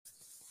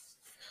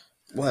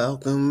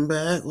Welcome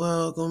back,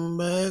 welcome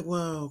back,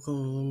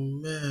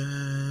 welcome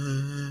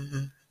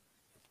back.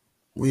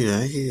 We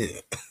are here.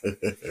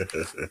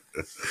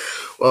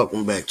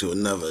 Welcome back to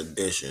another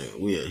edition.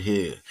 We are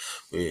here.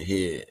 We are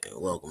here.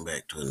 And welcome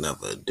back to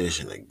another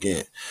edition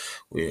again.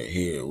 We are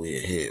here. We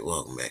are here.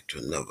 Welcome back to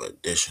another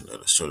edition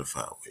of the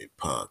Certified Way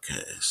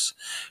Podcast.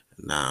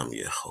 Now I'm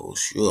your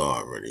host. You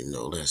already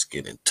know. Let's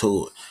get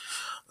into it.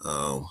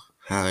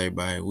 How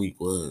everybody week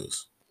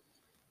was.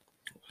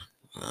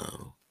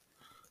 Um,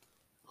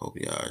 Hope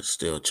y'all are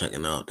still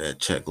checking out that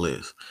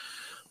checklist.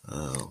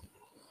 And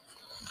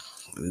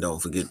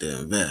don't forget to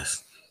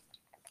invest.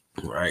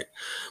 Right?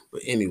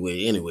 But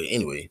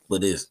anyway,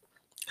 but it's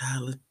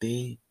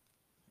holiday.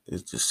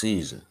 It's the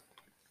season.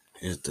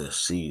 It's the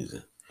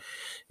season.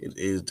 It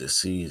is the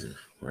season,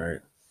 right?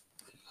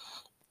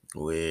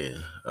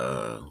 Where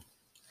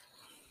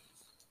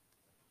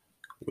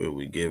where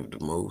we give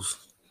the most,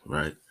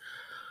 right?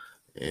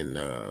 And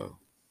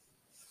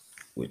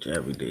which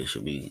every day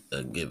should be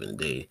a given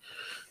day.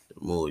 The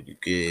more you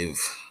give,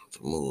 the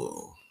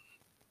more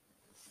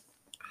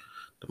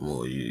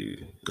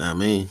you know what I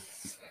mean?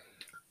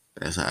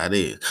 That's how it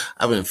is.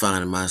 I've been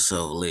finding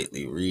myself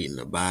lately reading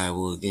the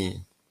Bible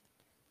again.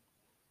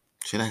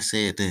 Should I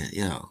say it then?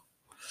 Y'all.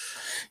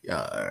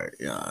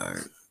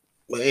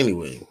 But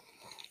anyway,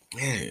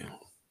 yeah.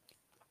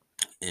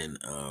 And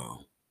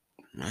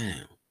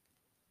man,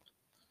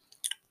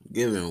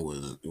 giving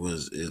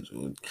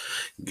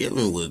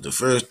giving was the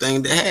first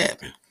thing that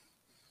happened.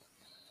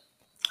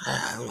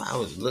 I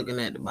was looking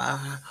at the Bible,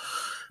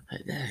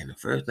 like that, and the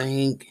first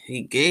thing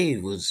he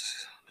gave was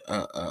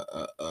uh uh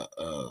uh uh,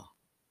 uh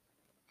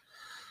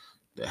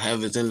the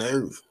heavens and the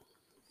earth.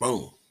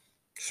 Boom,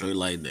 straight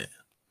like that.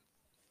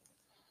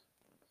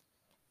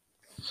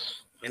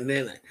 And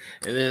then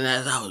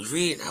as I was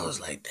reading, I was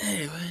like,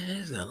 dang man,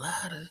 there's a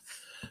lot of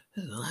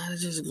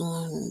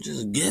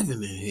just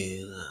giving in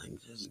here,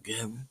 like just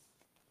giving.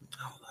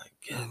 I was like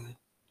giving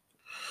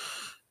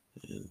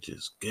and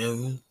just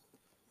giving,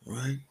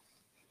 right?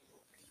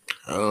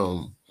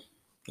 Um,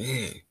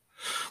 yeah.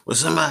 But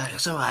somebody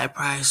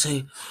probably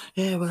say,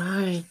 yeah, but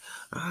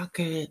I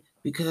can't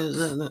because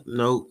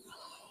no,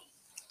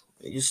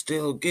 you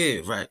still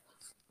give, right?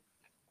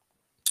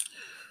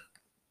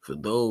 For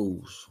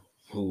those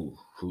who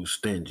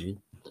stingy,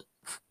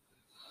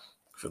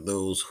 for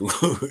those who,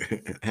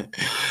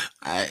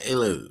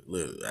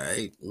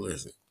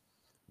 listen,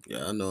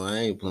 y'all know I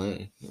ain't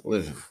playing.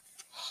 Listen,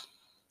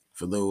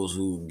 for those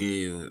who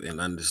give and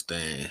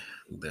understand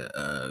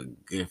the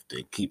gift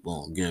they keep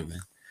on giving,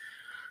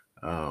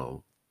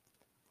 um,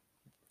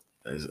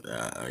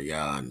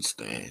 y'all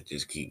understand,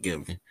 just keep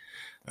giving.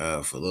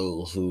 For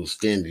those who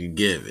stingy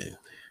giving.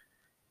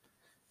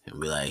 And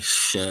be like,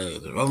 shut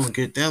up. I'm gonna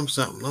get them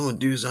something. I'm gonna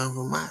do something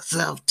for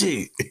myself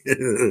too.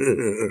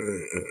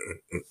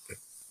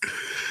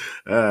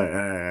 All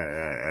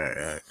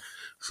right.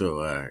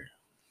 So,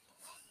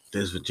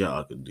 that's what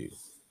y'all can do.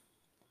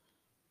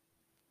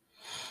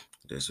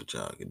 That's what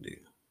y'all can do.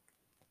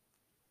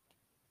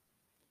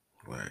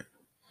 Right.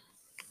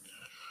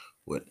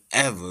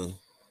 Whatever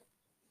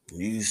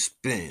you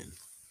spend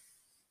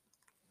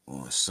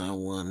on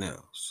someone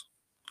else,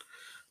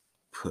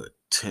 put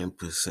 10%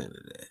 of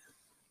that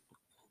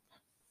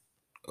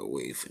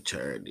away for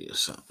charity or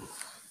something.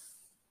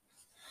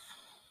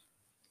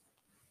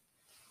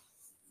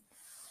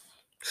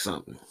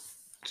 Something.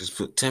 Just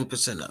put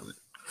 10% of it.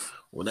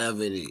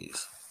 Whatever it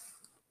is.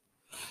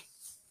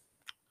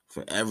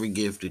 For every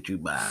gift that you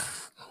buy,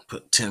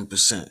 put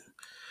 10%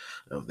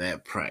 of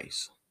that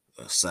price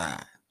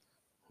aside.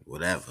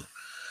 Whatever.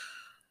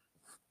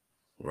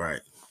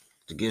 Right.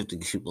 The gift to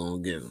keep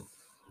on giving.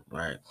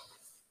 Right.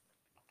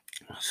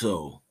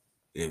 So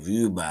if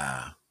you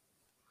buy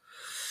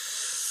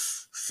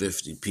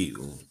 50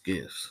 people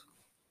gifts,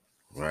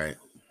 right?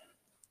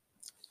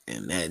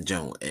 And that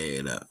junk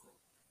add up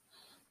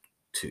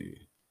to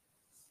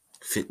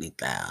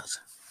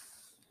 50,000.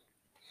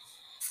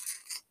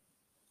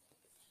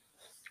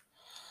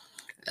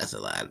 That's a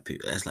lot of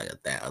people. That's like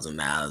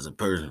 $1,000 a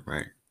person,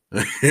 right?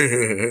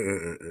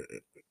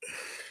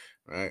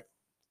 Right?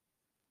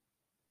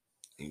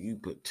 And you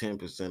put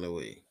 10%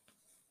 away.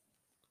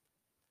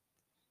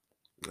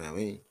 You know what I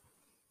mean?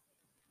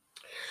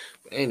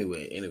 But anyway.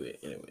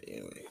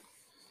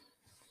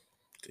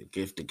 The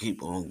gift to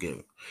keep on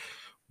giving.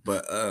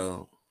 But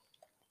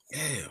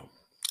yeah.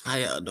 How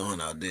y'all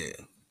doing out there?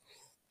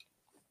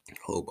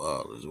 Hope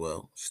all is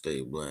well.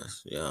 Stay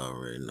blessed. Y'all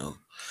already know.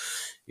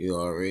 You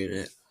already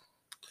that.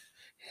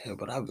 Yeah,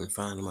 but I've been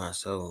finding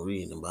myself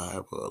reading the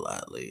Bible a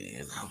lot lately,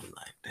 and I was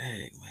like,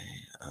 dang,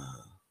 man.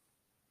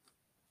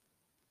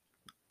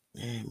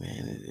 Yeah,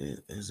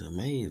 man, it's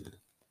amazing.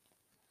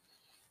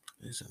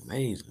 It's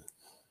amazing.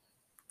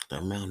 The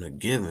amount of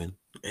giving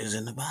is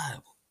in the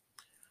Bible.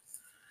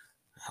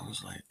 I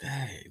was like,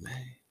 dang,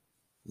 man.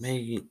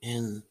 Made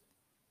in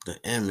the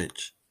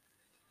image.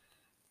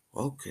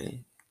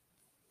 Okay.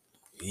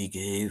 He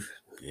gave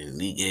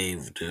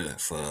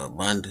for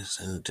abundance,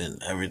 and then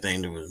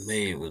everything that was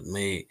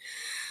made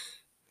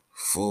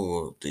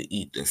for to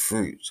eat the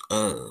fruits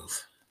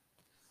of,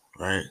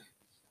 right?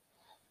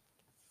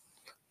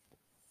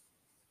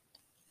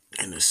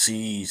 And the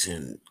seeds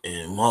and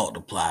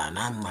multiply. And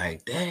I'm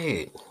like,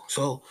 dang.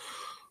 So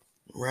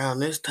around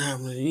this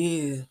time of the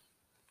year,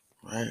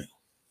 right?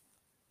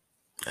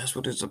 That's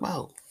what it's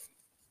about.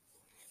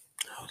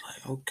 I was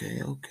like,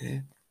 okay.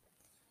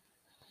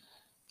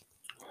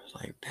 I was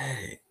like,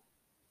 dang,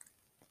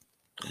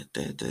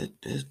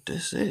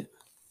 that's it.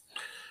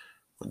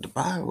 But the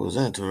Bible was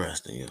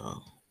interesting,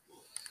 y'all.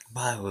 The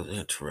Bible was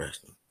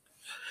interesting.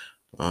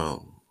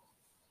 Um,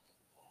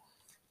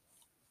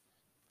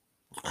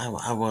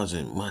 I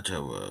wasn't much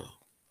of a.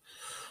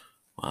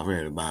 I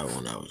read the Bible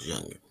when I was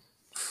younger.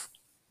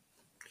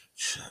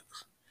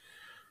 Shucks.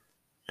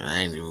 And I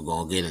ain't even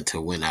gonna get into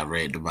when I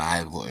read the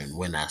Bible and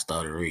when I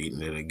started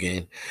reading it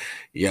again.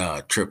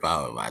 Y'all trip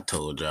out if I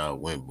told y'all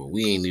when, but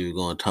we ain't even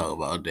gonna talk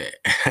about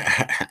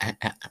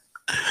that.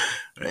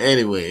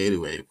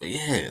 anyway, but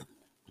yeah,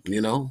 you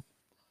know,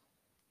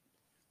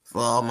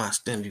 for all my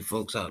stingy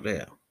folks out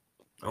there,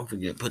 don't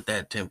forget put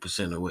that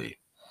 10% away.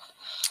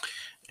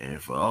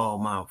 And for all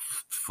my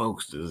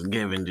folks that's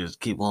giving, just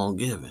keep on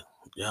giving.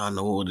 Y'all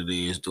know what it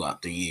is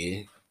throughout the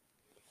year.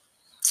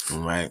 All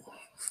right.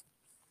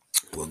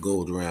 What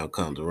goes around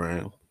comes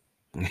around.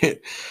 And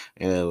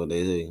that's what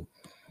they say.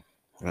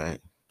 Right.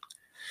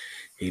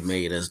 He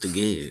made us to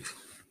give.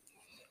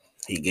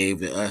 He gave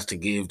to us to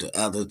give to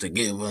others to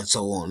give us,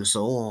 so on and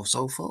so on,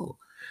 so forth.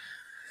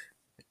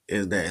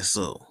 Is that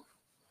so?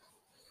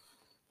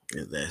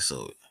 Is that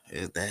so?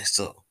 Is that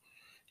so?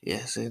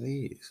 Yes, it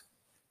is.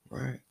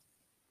 Right.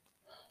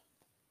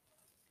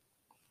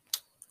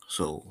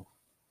 So,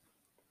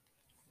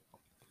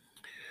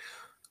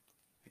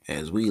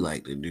 as we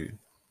like to do,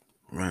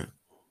 right?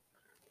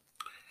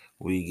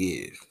 We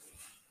give.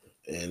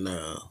 And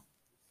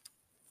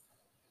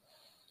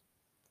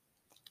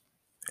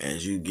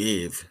as you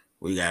give,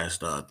 we gotta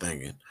start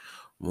thinking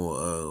more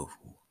of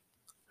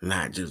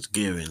not just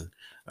giving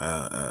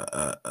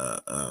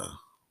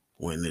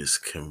when it's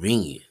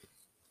convenient,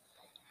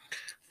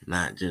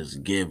 not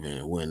just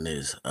giving when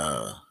it's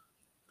uh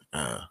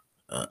uh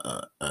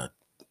uh uh,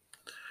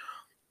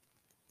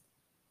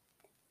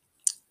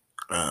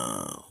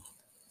 uh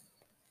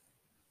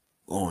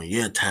on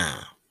your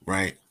time,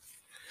 right?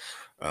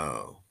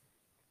 Uh,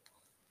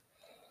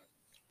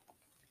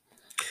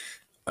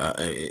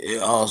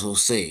 it also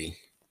say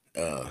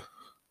uh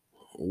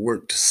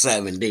worked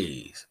 7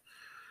 days,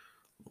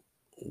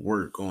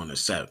 work on the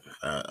seventh,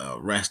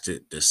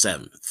 rested the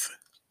seventh.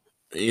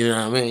 You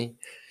know what I mean?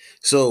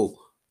 So,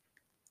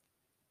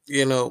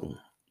 you know,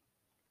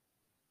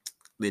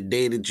 the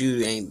day that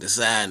you ain't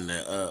deciding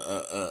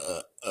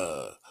to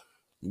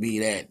be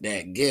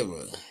that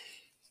giver,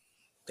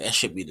 that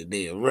should be the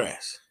day of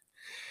rest.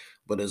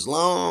 But as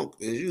long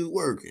as you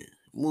working,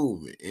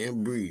 moving,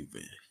 and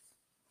breathing,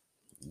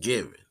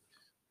 giving,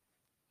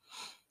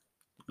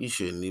 you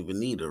shouldn't even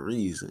need a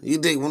reason. You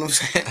dig what I'm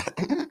saying?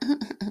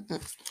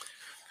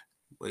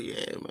 But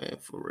yeah, man,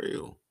 for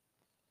real.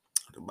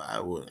 The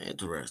Bible is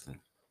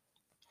interesting.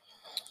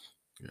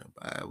 The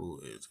Bible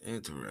is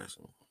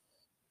interesting.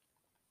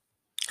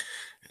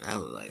 And I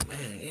was like,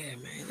 man, yeah,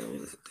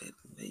 man,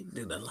 they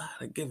did a lot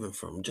of giving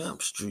from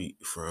Jump Street,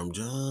 from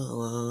Jump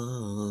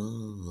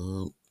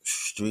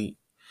Street,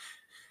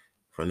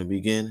 from the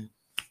beginning,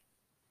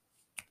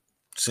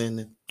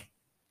 sending,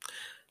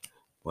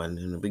 wasn't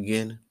in the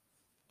beginning,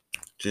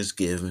 just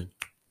giving.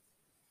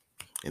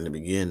 In the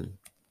beginning,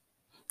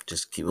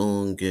 just keep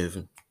on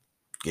giving,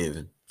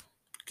 giving,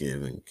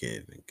 giving.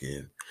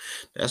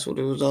 That's what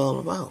it was all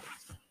about.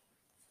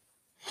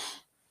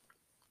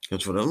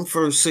 Because for them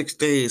first 6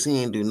 days, he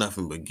ain't do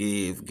nothing but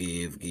give,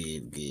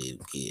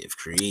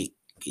 create,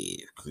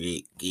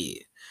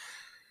 give.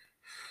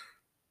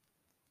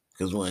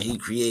 Because when he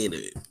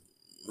created,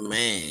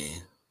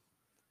 man,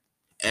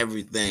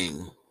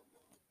 everything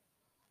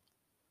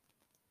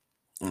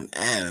in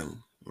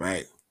Adam,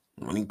 right?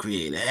 When he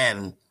created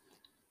Adam,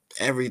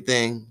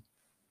 everything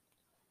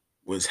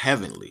was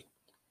heavenly.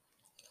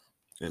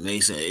 And they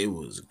said it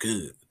was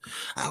good.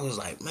 I was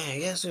like, man,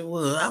 yes, it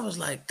was. I was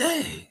like,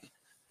 dang,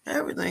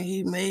 everything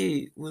he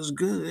made was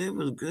good. It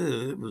was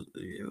good.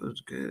 It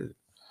was good.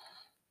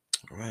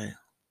 Right.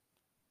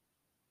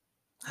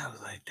 I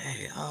was like,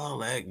 dang, all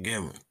that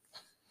giving.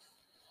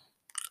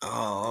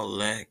 All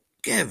that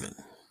giving.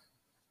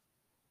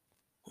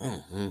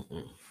 Mm-hmm.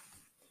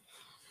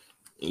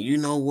 And you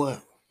know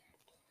what?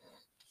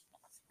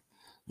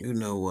 You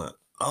know what?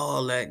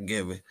 All that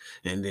giving,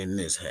 and then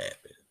this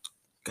happened.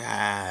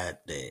 God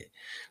damn.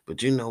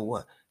 But you know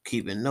what?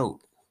 Keeping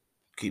note.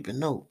 Keeping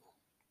note.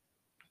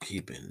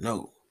 Keeping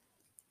note.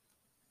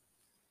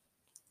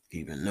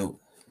 Keeping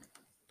note.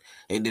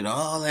 He did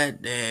all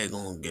that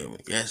daggone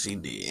giving. Yes, he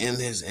did. In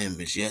his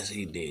image. Yes,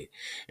 he did.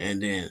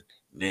 And then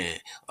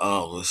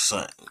all of a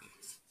sudden,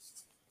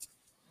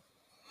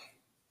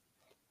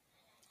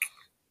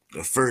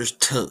 that first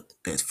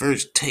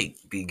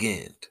take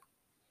began.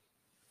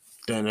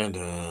 Dun dun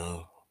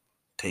dun.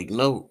 Take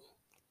note.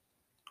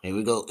 Here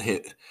we go.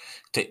 Here,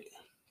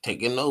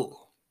 take a note.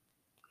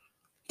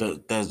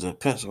 Does the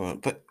pencil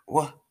but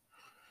what?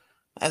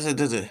 I said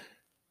does it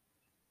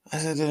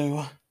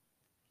what?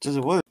 Does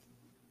it work?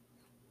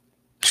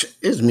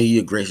 It's me,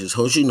 your gracious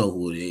host. You know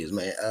who it is,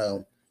 man.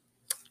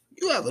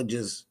 You ever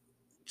just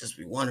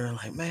be wondering,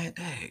 like, man,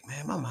 dang,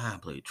 man, my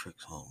mind played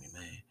tricks on me,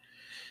 man.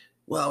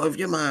 Well, if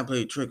your mind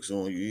played tricks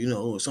on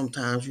you,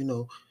 sometimes,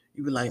 you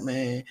be like,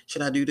 man,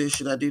 should I do this?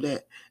 Should I do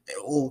that?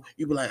 Or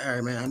you be like, all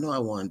right, man, I know I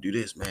want to do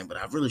this, man, but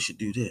I really should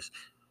do this.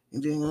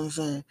 You know what I'm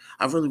saying?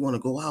 I really want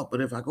to go out, but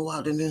if I go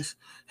out in this,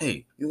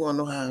 hey, you want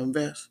to know how to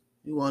invest?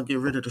 You want to get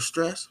rid of the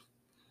stress?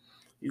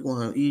 You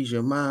want to ease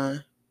your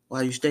mind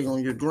while you stay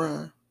on your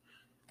grind?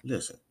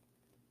 Listen,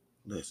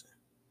 listen.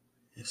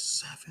 It's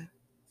 7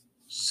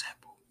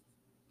 simple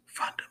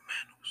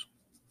fundamentals.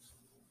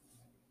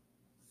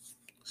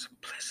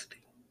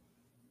 Simplicity.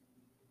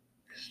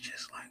 It's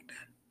just like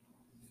that.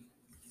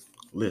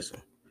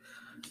 Listen,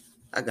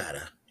 I got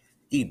a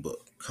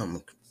ebook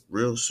coming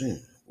real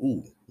soon.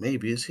 Ooh,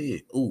 maybe it's here.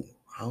 Ooh,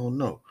 I don't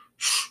know.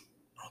 Shh,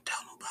 don't tell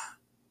nobody.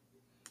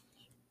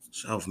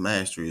 Self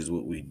mastery is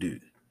what we do.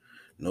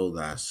 Know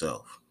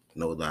thyself.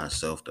 Know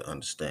thyself to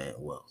understand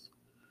wealth.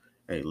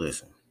 Hey,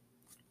 listen.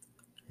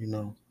 You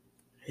know,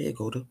 here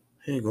go the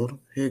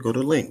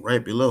link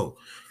right below.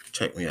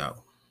 Check me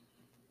out.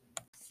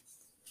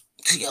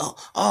 See,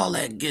 all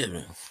that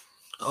giving,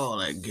 all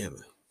that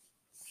giving.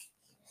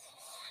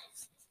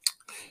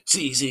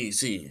 See.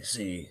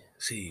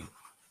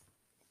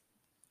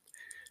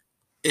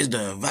 It's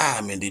the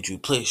environment that you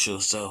place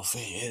yourself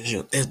in.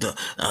 It's the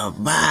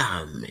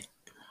environment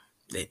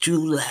that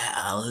you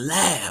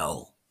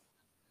allow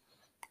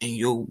in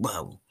your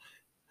bubble,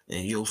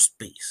 in your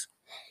space,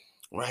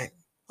 right?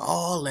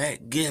 All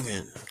that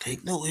giving.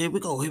 Take no. Here we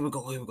go.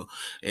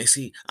 And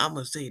see, I'm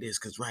gonna say this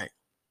because right,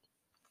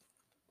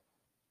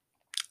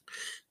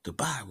 the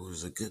Bible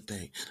is a good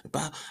thing. The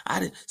Bible. I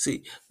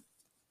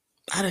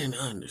didn't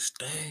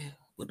understand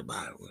what the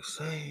Bible was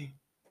saying.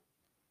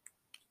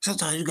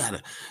 Sometimes you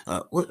gotta.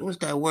 What's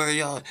that word,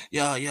 y'all?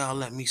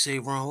 Let me say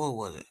wrong. What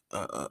was it?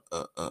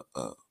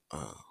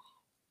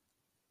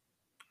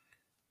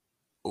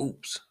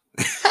 Oops.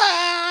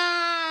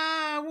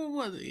 What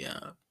was it,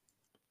 y'all?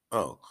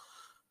 Oh,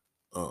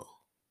 oh,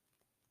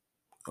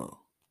 oh.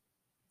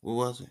 What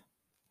was it?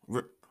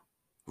 R,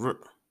 r,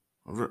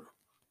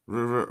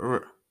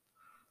 r,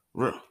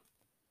 r.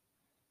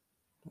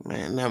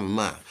 Man, never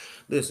mind.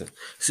 Listen,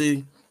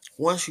 see,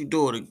 once you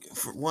do it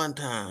for one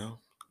time,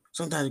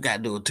 sometimes you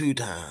gotta do it 2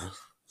 times.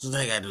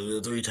 Sometimes you gotta do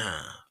it 3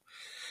 times.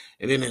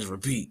 And then it's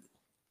repeat.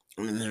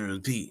 And then it's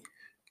repeat.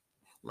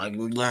 Like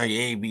we learn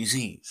your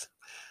ABCs.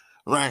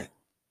 Right?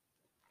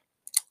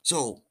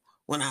 So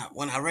when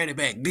I read it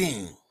back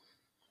then,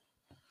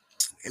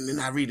 and then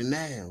I read it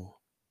now,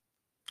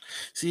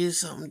 see it's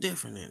something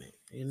different in it.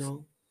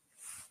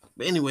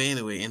 But anyway,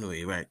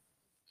 right.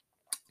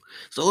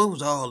 So it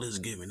was all this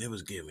giving. It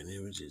was giving.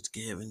 It was just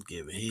giving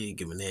here,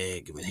 giving there,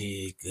 giving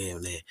here,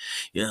 giving there.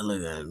 Yeah,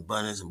 look at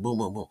abundance and boom,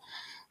 boom, boom.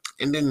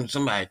 And then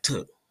somebody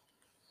took,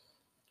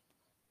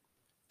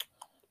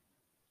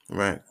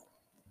 right?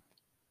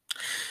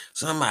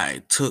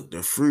 Somebody took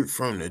the fruit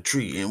from the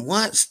tree. And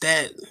once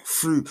that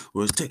fruit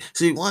was taken,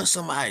 see, once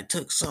somebody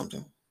took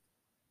something,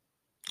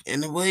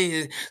 and the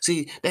way,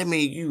 see, that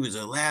means you was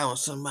allowing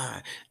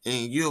somebody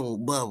in your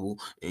bubble,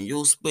 in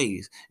your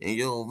space, in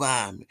your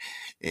environment,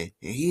 and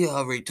he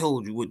already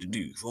told you what to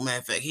do. For a matter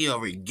of fact, he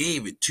already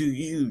gave it to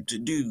you to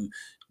do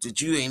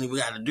that you ain't even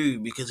got to do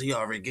because he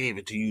already gave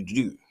it to you to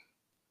do.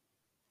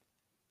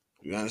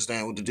 You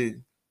understand what to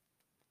do?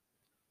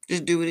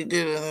 Just do what he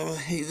did.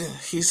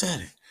 He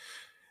said it.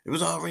 It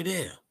was already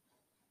there.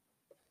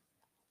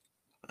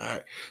 All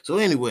right. So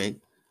anyway,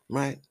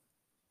 right?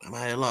 I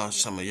might have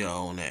lost some of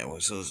y'all on that one.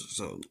 So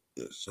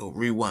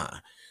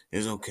rewind.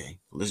 It's okay.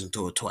 Listen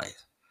to it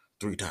twice,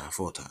 3 times,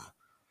 4 times.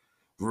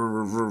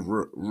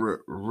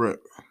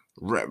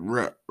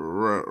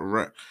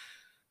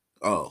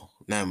 Oh,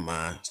 never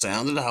mind.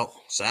 Sound it out.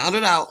 Sound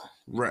it out.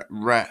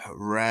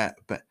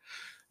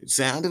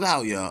 Sound it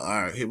out, y'all.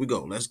 All right, here we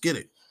go. Let's get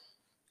it.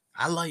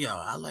 I love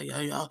y'all.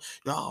 Y'all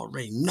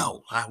already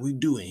know how we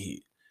do it here.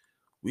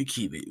 We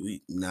keep it.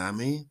 You know what I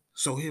mean?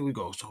 So here we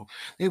go. So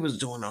they was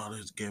doing all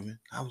this giving.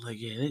 I was like,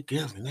 yeah, they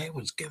giving. They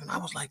was giving. I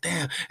was like,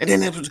 damn. And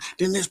then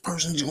this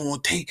person's gonna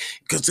take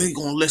because they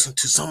gonna listen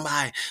to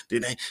somebody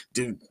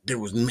that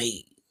was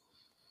made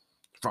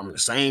from the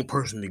same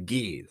person to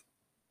give.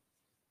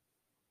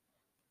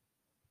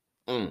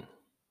 Mm.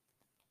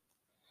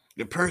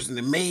 The person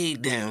that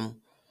made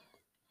them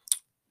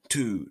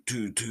to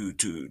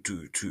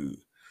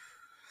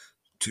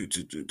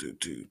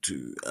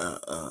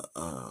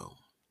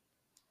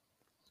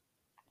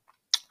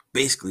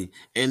basically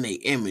in their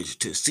image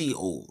to see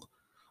over,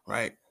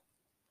 right?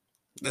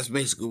 That's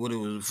basically what it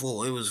was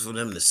for. It was for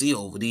them to see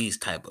over these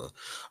type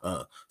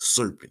of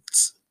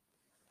serpents,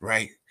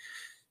 right?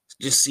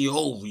 Just see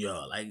over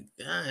y'all. Like,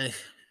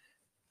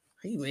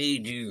 he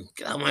made you.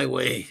 Get out of my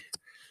way.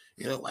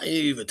 Why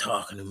you even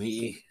talking to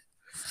me?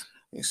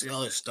 You see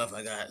all this stuff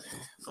I got.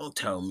 Don't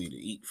tell me to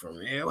eat from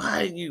there.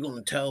 Why are you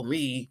gonna tell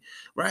me,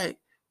 right?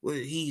 what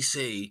did he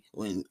say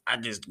when I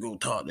just go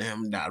talk to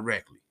him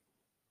directly?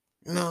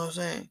 You know what I'm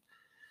saying?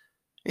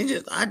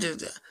 I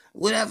just,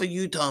 whatever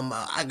you talking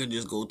about, I could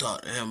just go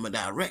talk to him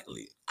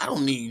directly. I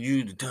don't need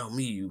you to tell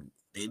me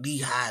that he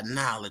hide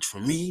knowledge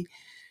from me,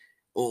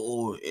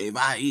 or if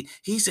I eat.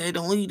 He said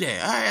don't eat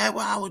that. All right,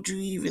 why would you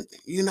even,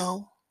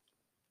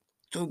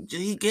 So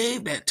he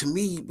gave that to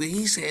me, but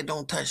he said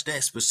don't touch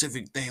that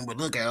specific thing. But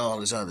look at all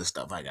this other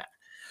stuff I got.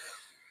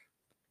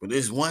 But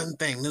this one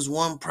thing, this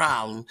one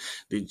problem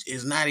that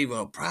is not even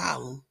a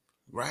problem,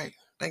 right?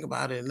 Think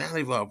about it, not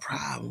even a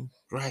problem,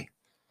 right?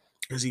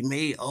 Because he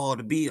made all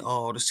to be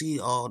all, to see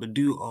all, to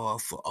do all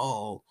for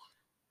all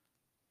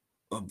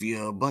of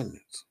your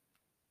abundance.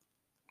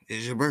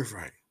 It's your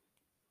birthright.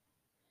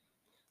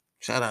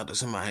 Shout out to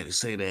somebody to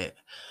say that.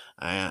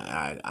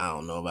 I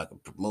don't know if I can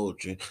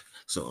promote you,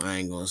 so I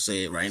ain't gonna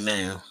say it right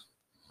now.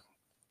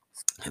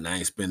 And I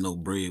ain't spend no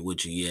bread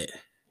with you yet,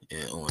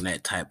 and on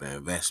that type of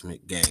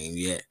investment game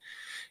yet.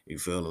 You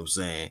feel what I'm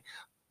saying?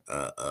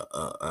 Uh, uh,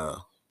 uh, uh.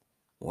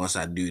 Once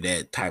I do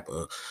that type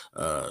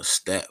of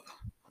step,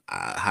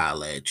 I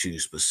holler at you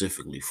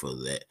specifically for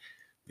that,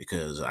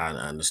 because I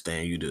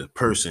understand you the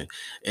person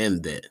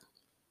in that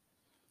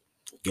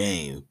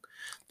game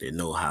that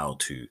know how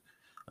to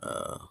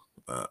uh,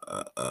 uh,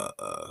 uh, uh,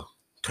 uh,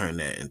 turn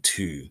that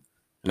into, you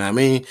know what I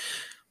mean?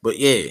 But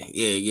yeah.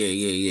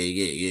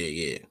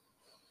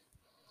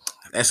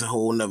 That's a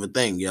whole nother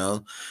thing,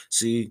 y'all.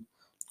 See,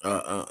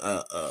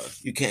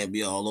 you can't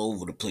be all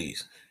over the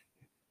place.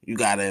 You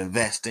gotta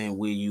invest in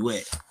where you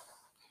at,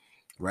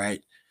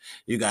 right?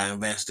 You gotta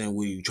invest in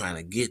where you trying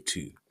to get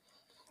to,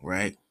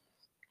 right?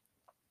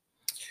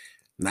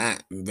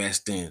 Not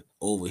investing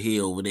over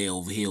here, over there,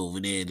 over here, over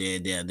there,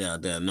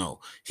 there. No,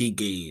 he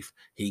gave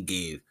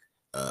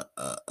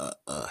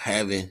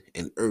heaven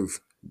and earth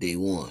day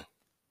one,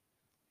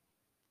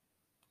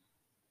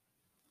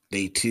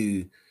 day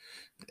two,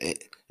 and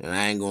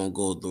I ain't gonna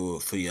go through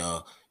it for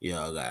y'all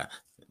got.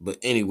 But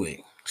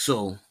anyway,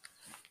 so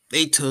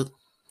they took,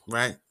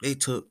 right?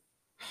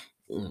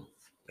 Mm,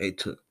 they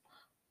took.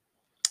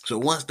 So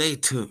once they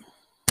took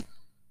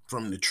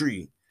from the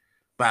tree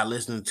by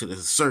listening to the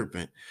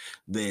serpent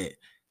that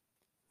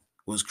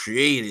was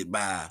created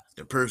by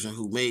the person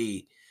who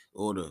made,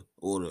 or the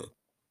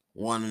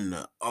one in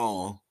the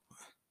all,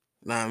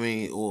 know what I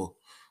mean, or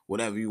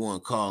whatever you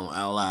want to call him,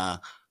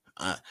 Allah.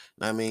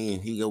 I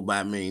mean, he go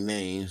by many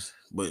names,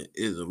 but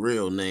it's a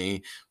real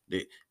name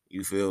that,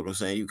 you feel what I'm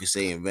saying, you can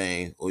say in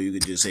vain, or you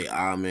could just say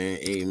Amen,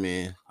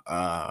 Amen.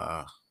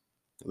 Uh,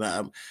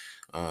 uh,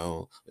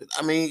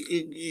 I mean,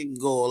 it can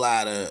go a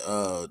lot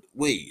of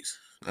ways.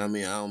 I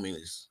mean, I don't mean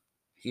it's.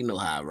 He know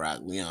how I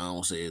rock me. I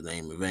don't say his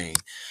name in vain.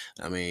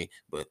 I mean,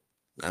 but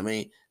I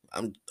mean,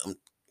 I'm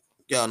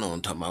y'all know what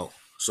I'm talking about.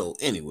 So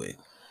anyway,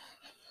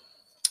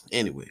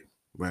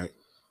 right?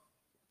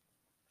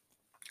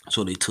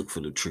 So they took for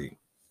the tree,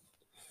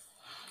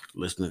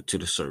 listening to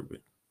the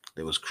serpent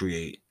that was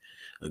created.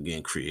 I'm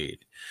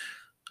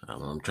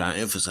trying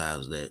to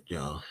emphasize that,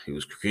 y'all. He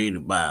was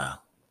created by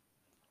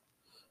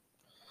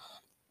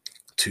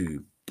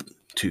to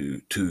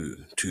to to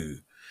to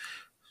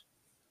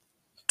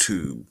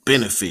to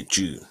benefit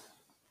you,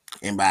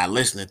 and by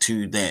listening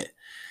to that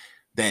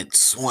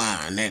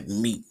swine, that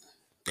meat,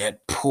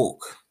 that pork,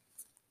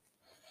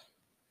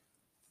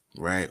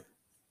 right,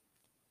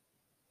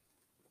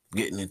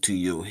 getting into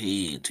your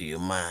head, to your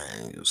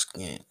mind, your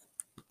skin,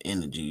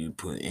 energy you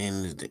put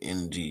in is the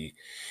energy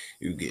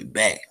you get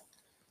back,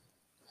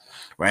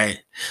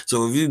 right?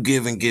 So if you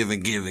giving,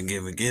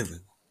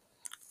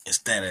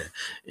 instead of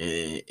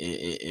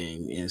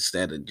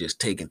instead of just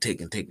taking,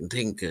 because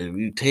if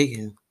you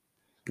taking,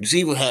 you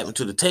see what happened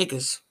to the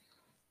takers.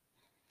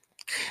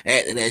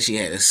 After that, she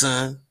had a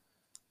son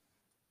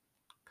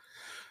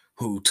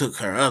who took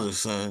her other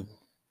son,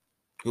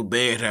 who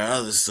buried her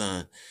other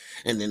son,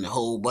 and then a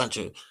whole bunch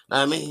of,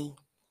 I mean,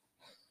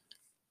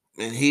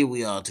 and here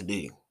we are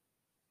today,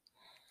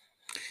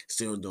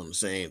 still doing the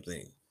same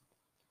thing.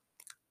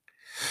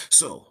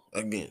 So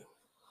again,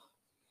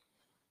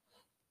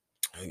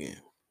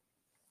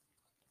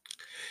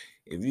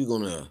 if you're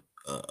gonna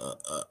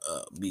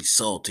be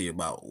salty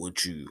about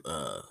what you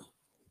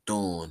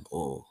doing,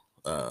 or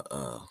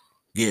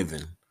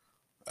giving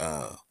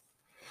uh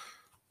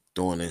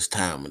during this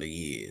time of the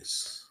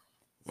years,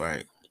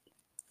 right?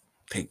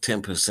 Take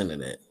 10% of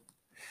that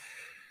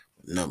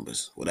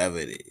numbers, whatever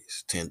it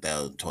is,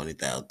 10,000,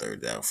 20,000,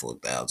 30,000,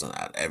 4,000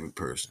 out of every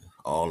person,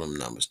 all them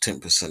numbers,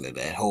 10% of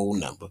that whole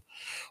number,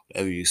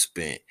 whatever you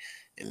spent,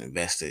 and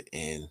invest it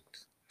in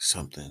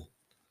something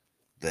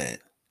that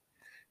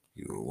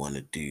you would want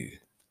to do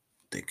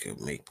that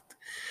could make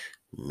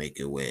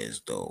it where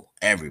as though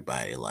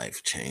everybody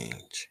life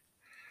change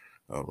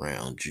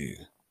around you,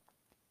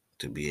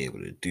 to be able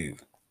to do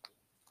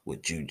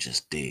what you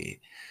just did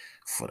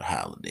for the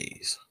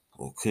holidays,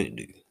 or could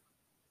do,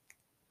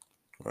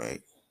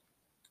 right?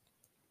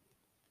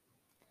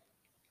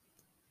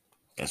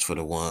 That's for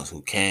the ones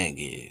who can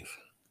give.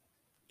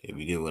 If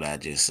you get what I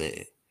just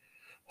said,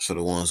 that's for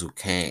the ones who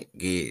can't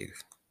give.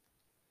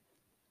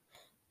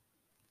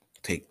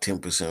 Take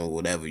 10% of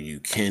whatever you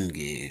can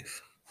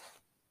give.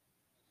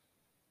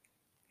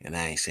 And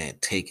I ain't saying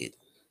take it,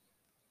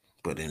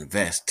 but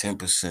invest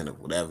 10% of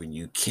whatever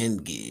you can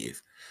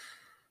give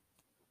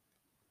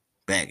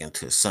back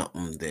into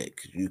something that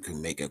you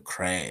can make a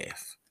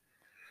craft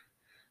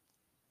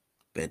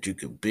that you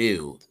can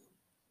build,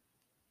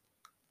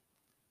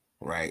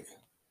 right?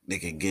 They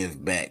can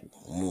give back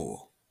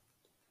more.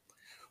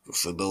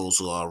 For those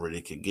who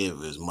already could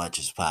give as much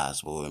as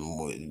possible and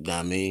more, you know what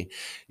I mean?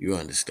 You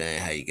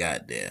understand how you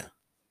got there.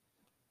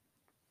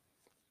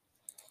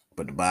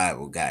 But the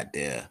Bible got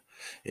there.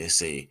 It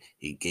say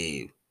he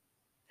gave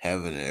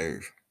heaven and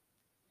earth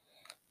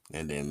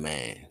and then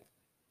man.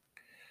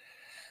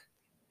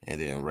 And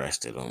then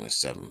rested on the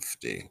seventh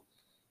day.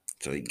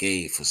 So he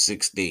gave for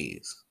 6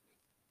 days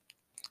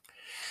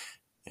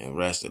and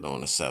rested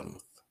on the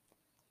seventh.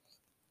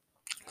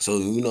 So,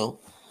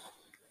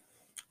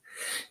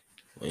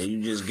 when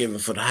you just giving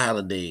for the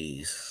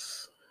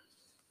holidays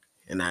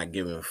and not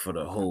giving for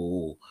the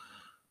whole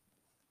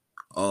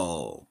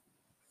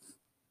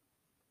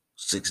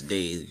 6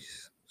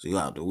 days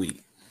throughout the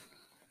week,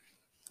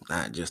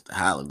 not just the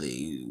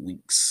holiday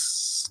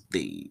weeks,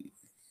 days.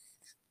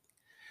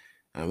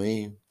 I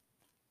mean,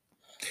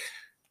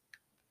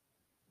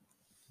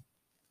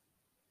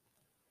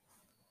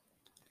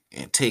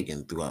 and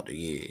taking throughout the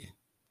year,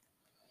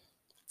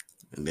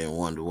 and then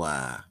wonder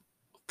why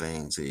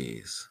things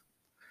is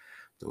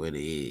the way they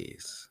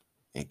is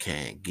and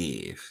can't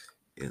give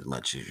as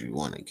much as you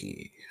want to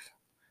give.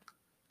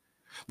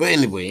 But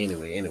anyway,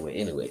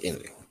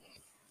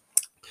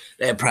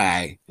 that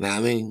probably, you know what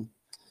I mean?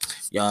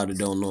 Y'all that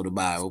don't know the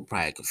Bible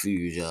probably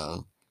confuse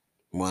y'all.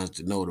 Ones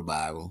that know the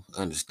Bible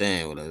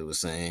understand what I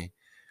was saying.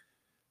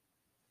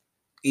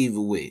 Either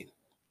way,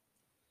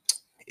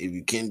 if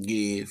you can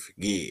give,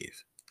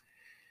 give.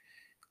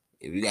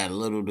 If you got a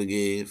little to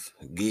give,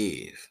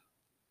 give.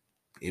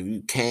 If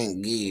you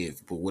can't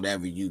give, but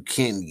whatever you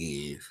can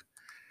give,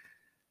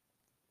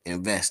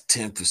 invest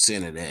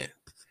 10% of that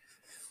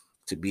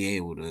to be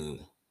able to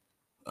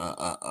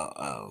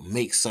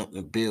make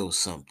something, build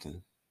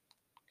something,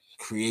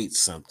 create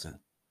something,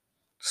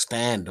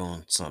 stand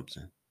on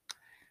something.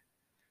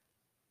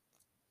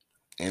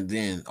 And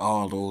then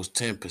all those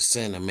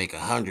 10% will make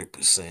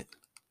 100%.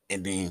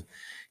 And then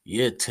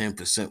your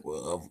 10%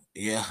 of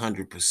your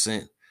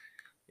 100%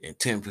 and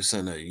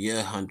 10% of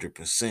your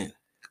 100%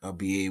 will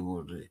be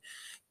able to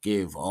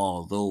give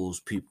all those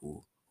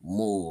people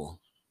more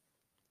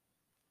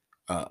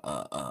uh,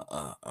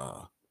 uh,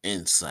 uh,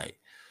 insight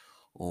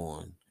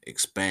on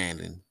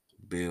expanding,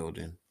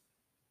 building,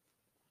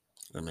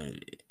 I mean,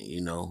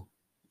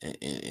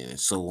 and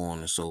so on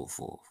and so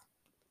forth.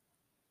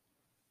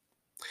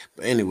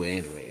 But anyway,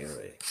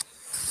 anyway,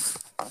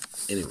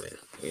 anyway,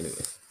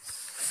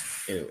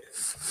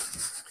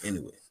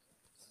 anyway.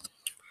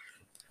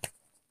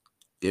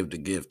 Give the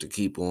gift to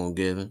keep on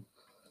giving.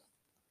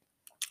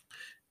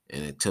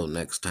 And until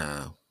next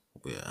time,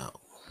 we're out.